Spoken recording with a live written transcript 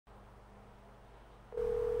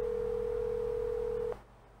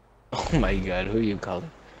Oh my god, who you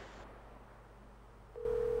calling?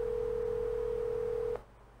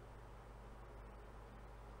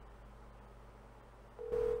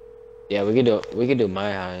 Yeah, we could do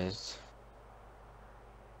my highs.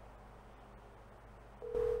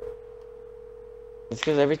 It's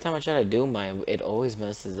because every time I try to do mine, it always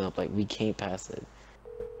messes up. Like we can't pass it.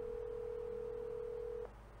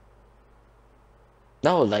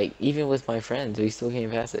 No, like even with my friends, we still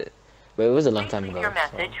can't pass it. But it was a long time ago. Your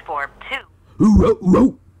message so. for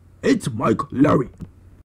 2. It's Mike Larry. I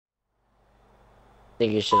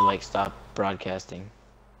think you should like stop broadcasting.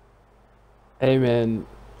 Hey man,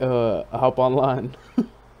 hop online.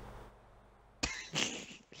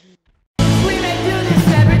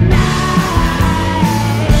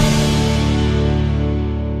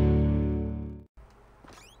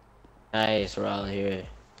 Nice, we're all here.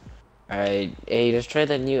 Alright, hey, let's try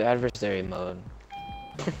that new adversary mode.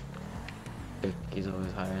 He's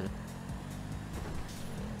always higher.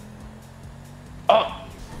 Oh!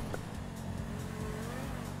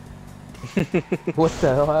 What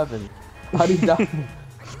the hell happened? How did he die?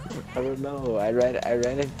 I don't know. I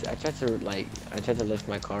tried to lift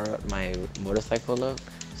my motorcycle up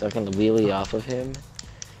so I can wheelie off of him,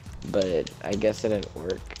 but I guess it didn't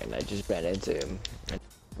work, and I just ran into him.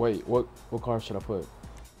 Wait, what car should I put?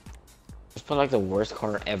 Just put like the worst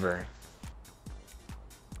car ever.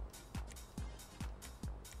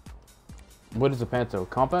 What is a Panto?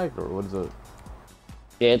 Compact or what is it?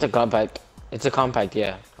 Yeah, it's a compact. It's a compact,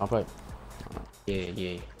 yeah. Compact.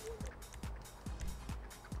 Yeah.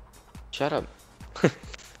 Shut up.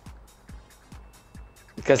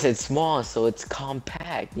 Because it's small, so it's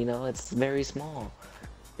compact, you know, it's very small.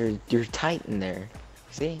 You're tight in there.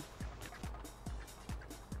 See?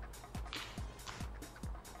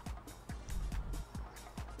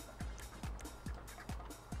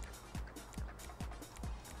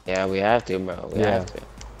 Yeah, we have to, bro. We have to.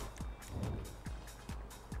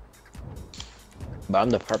 But I'm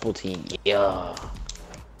the purple team. Yeah.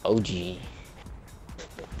 OG.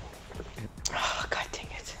 Oh, god dang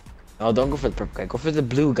it. No, don't go for the purple guy. Go for the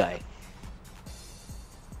blue guy.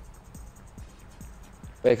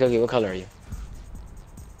 Wait, Cookie, what color are you?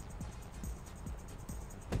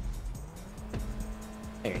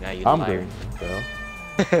 Hey, now you I'm liar.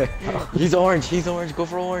 green. He's orange. He's orange. Go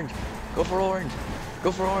for orange. Go for orange.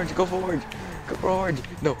 Go for orange. Go for orange. Go for orange.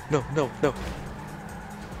 No.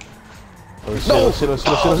 Oh, shit,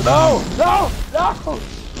 no!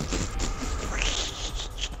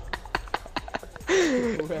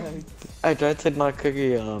 I tried to knock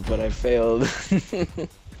Cookie off, but I failed.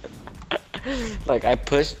 Like I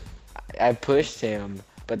pushed him,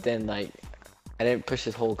 but then like I didn't push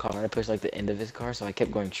his whole car. I pushed like the end of his car, so I kept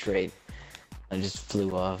going straight. I just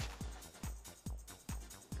flew off.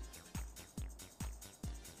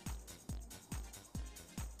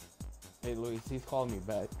 Hey Luis, he's calling me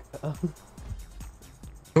back.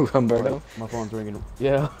 Who, Humberto? My phone's ringing.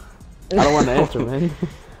 Yeah. I don't want to answer, man.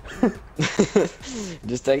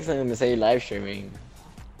 Just text him and say you're live streaming.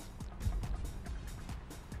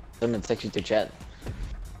 I'm gonna text you through chat.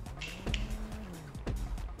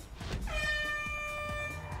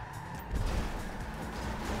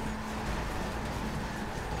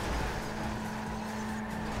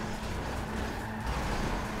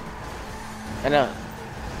 I know.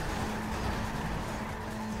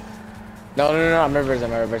 No, I'm reversing.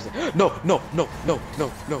 No.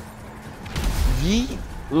 Yeet.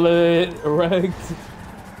 Lit, wrecked.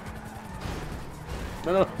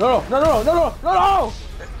 No!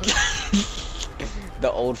 The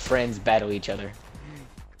old friends battle each other.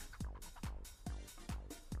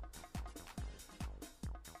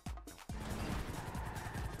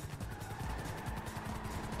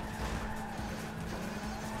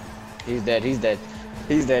 He's dead.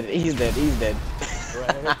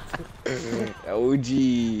 Right. OG.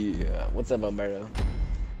 What's up, Humberto?